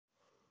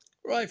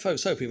Right,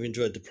 folks, hope you've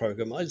enjoyed the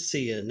programme. I'll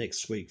see you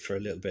next week for a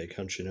little bit of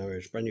Country and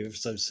Irish. Brand new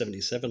episode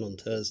 77 on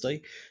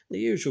Thursday. The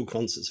usual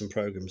concerts and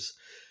programmes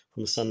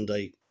from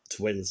Sunday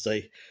to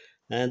Wednesday.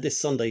 And this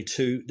Sunday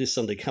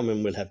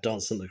coming, we'll have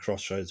Dancing at the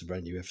Crossroads, a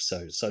brand new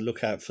episode. So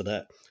look out for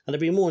that. And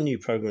there'll be more new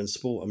programmes,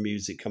 sport and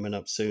music coming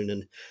up soon.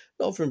 And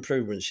a lot of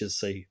improvements you'll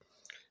see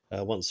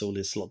once all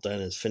this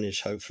lockdown is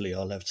finished. Hopefully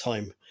I'll have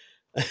time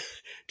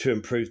to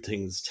improve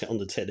things on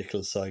the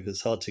technical side.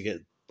 It's hard to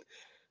get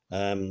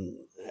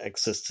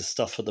access to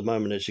stuff at the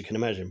moment, as you can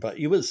imagine, but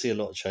you will see a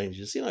lot of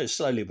changes,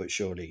 slowly but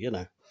surely,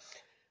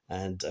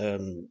 and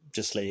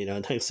just let you know,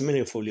 and thanks a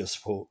million for all your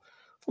support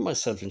for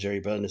myself and Jerry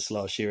Byrne this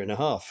last year and a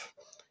half.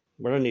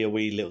 We're only a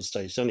wee little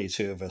stage, only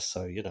two of us,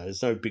 so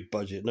there's no big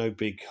budget, no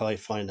big high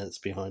finance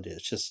behind it.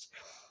 It's just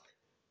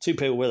two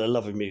people with a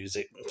love of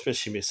music,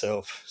 especially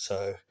myself.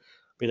 So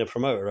been a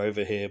promoter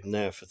over here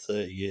now for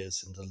 30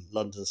 years in the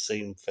London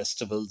scene,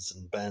 festivals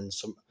and bands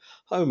from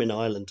home in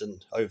Ireland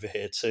and over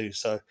here too.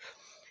 So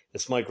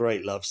it's my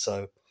great love.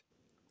 So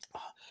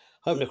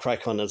hoping to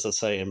crack on, as I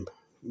say, and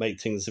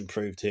make things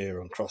improved here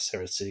on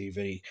Crosshair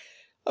TV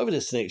over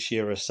this next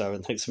year or so.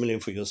 And thanks a million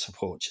for your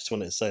support. Just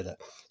wanted to say that.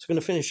 So I'm going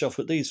to finish off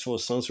with these four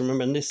songs.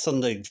 Remember, this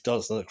Sunday,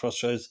 Dancing at the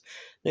Crossroads.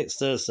 Next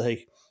Thursday,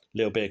 a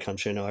little bit of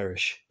Country and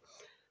Irish,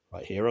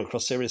 right here on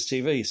Crosshair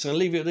TV. So I'll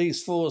leave you with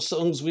these four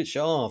songs, which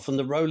are from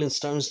the Rolling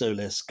Stones, no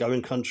less,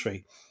 Going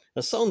Country.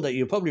 A song that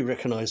you'll probably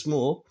recognise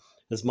more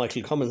as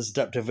Michael Commons'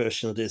 adapted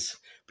version of this,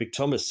 Big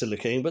Tom is Still the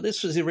King, but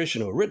this was the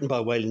original, written by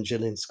Waylon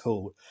Jennings,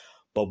 called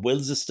Bob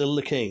Wills is Still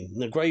the King.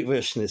 And a great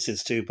version this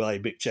is too by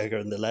Mick Jagger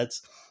and the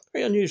lads.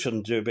 Very unusual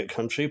to do a bit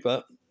country,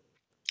 but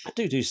I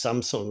do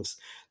some songs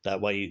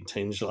that way,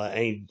 things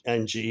like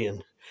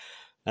Angie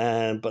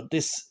but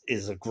this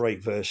is a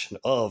great version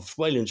of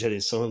Waylon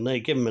Jennings' song. They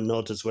give him a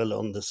nod as well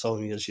on the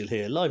song, as you'll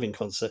hear live in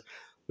concert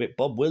with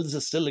Bob Wills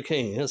is Still the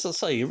King. As I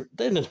say,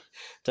 then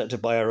adapted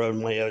by our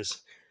own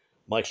Mayos,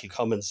 Michael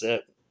Commons,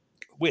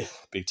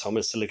 with Big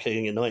Thomas Still the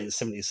King in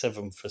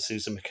 1977 for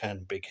Susan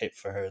McCann, big hit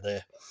for her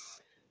there.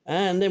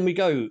 And then we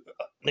go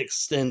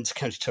next then to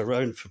County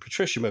Tyrone for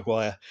Patricia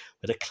Maguire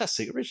with a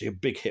classic, originally a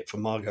big hit for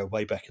Margot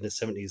way back in the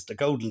 70s, The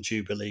Golden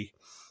Jubilee.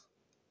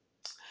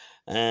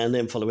 And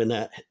then following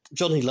that,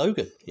 Johnny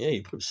Logan. Yeah,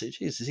 you probably say,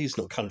 Jesus, he's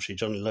not country,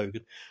 Johnny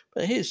Logan.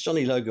 But here's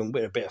Johnny Logan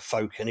with a bit of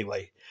folk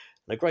anyway.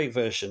 And a great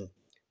version,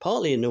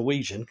 partly in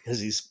Norwegian,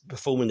 as he's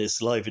performing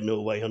this live in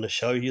Norway on a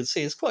show. You'll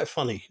see it's quite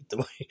funny the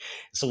way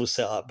it's all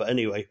set up. But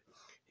anyway,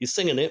 he's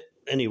singing it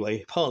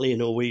anyway, partly in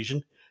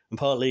Norwegian and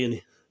partly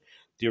in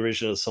the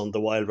original song, The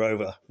Wild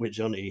Rover, with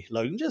Johnny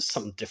Logan. Just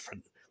something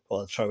different.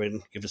 I'll throw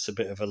in, give us a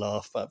bit of a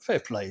laugh. But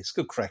fair play, it's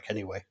good crack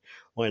anyway.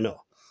 Why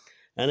not?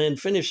 And then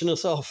finishing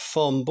us off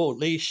from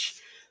Portlaoise,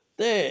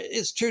 there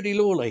is Trudy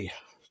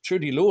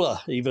Lawler,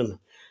 even,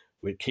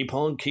 with Keep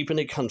On Keeping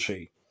It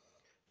Country.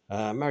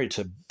 Married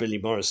to Billy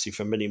Morrissey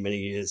for many, many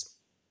years.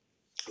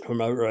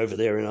 Promoter over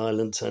there in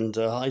Ireland, and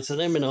hi to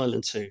them in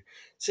Ireland too.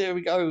 So here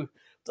we go,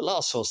 the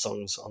last four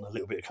songs on a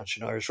little bit of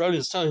Country and Irish.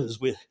 Rolling Stones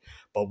with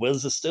Bob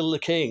Wills is Still the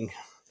King.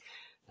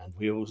 And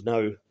we all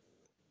know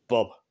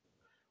Bob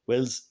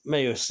Wills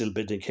may have still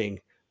been the king,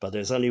 but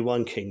there's only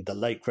one king, the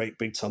late, great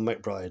Big Tom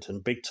McBride.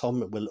 And Big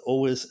Tom will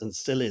always and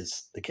still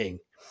is the king.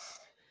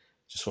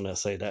 Just want to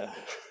say that.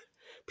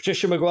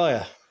 Patricia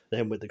Maguire,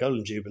 then with the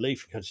Golden Jubilee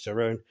from County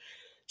Tyrone.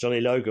 Johnny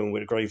Logan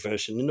with a great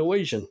version in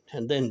Norwegian.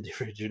 And then the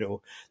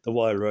original, The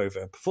Wild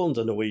Rover, performed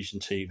on Norwegian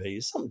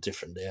TV. Something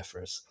different there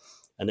for us.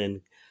 And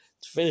then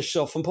to finish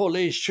off from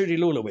Portlaoise, Trudy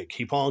Lawler with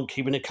Keep On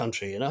Keeping It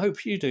Country. And I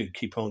hope you do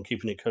keep on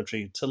keeping it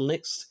country till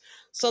next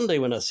Sunday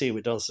when I see you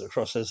with Dancing at the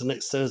Crossroads, and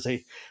next Thursday,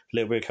 a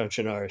little bit of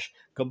Country and Irish.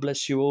 God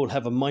bless you all.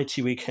 Have a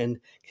mighty weekend.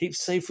 Keep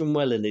safe and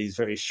well in these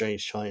very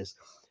strange times.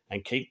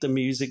 And keep the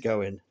music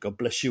going. God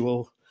bless you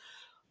all.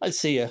 I'll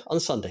see you on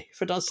Sunday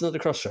for Dancing at the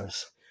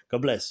Crossroads.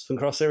 God bless. From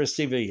Crosshair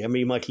TV and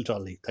me, Michael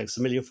Donnelly. Thanks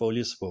a million for all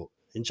your support.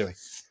 Enjoy.